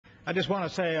I just want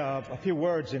to say a few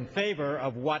words in favor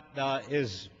of what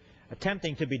is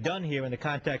attempting to be done here in the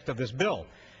context of this bill.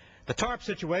 The TARP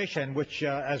situation, which,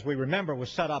 as we remember,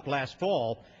 was set up last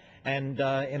fall and,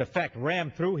 in effect,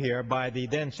 rammed through here by the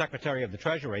then Secretary of the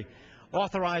Treasury,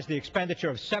 authorized the expenditure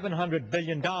of $700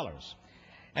 billion.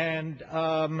 And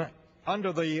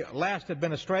under the last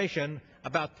administration,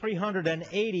 about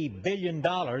 $380 billion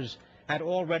had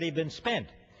already been spent.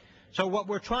 So what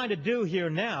we're trying to do here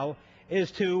now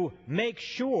is to make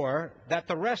sure that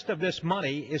the rest of this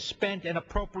money is spent in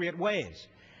appropriate ways.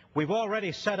 We've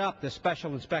already set up the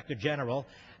Special Inspector General,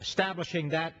 establishing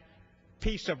that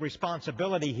piece of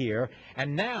responsibility here,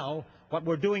 and now what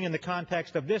we're doing in the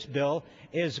context of this bill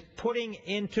is putting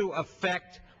into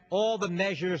effect all the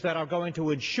measures that are going to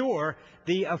ensure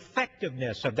the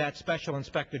effectiveness of that Special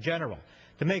Inspector General,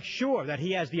 to make sure that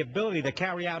he has the ability to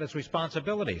carry out his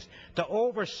responsibilities, to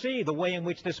oversee the way in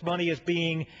which this money is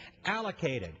being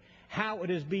allocated, how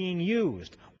it is being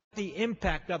used, what the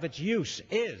impact of its use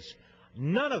is.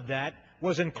 None of that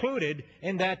was included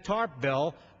in that TARP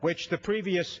bill, which the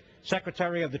previous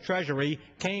Secretary of the Treasury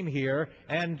came here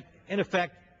and, in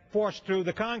effect, forced through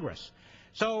the Congress.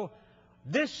 So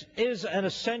this is an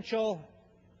essential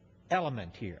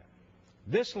element here.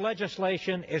 This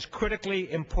legislation is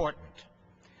critically important.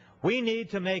 We need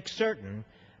to make certain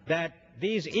that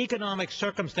these economic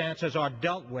circumstances are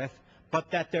dealt with,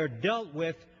 but that they're dealt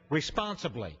with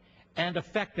responsibly and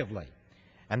effectively.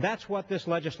 And that's what this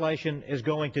legislation is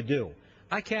going to do.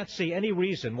 I can't see any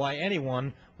reason why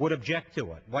anyone would object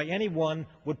to it, why anyone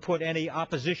would put any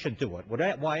opposition to it,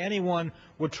 why anyone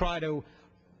would try to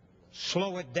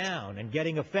slow it down and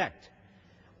getting effect.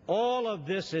 All of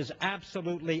this is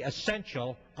absolutely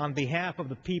essential on behalf of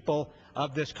the people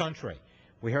of this country.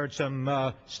 We heard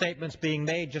some statements being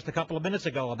made just a couple of minutes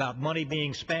ago about money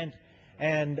being spent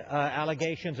and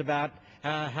allegations about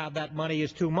how that money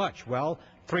is too much. Well,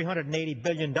 $380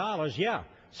 billion, yeah,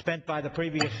 spent by the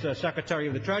previous Secretary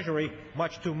of the Treasury,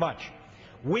 much too much.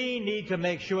 We need to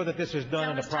make sure that this is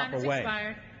done in a proper way.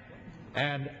 Expired.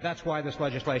 And that's why this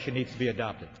legislation needs to be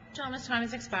adopted. Gentleman's time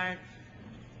has expired.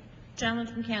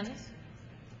 Gentleman from Kansas.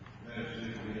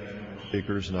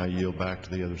 Speakers, and I yield back to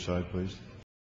the other side, please.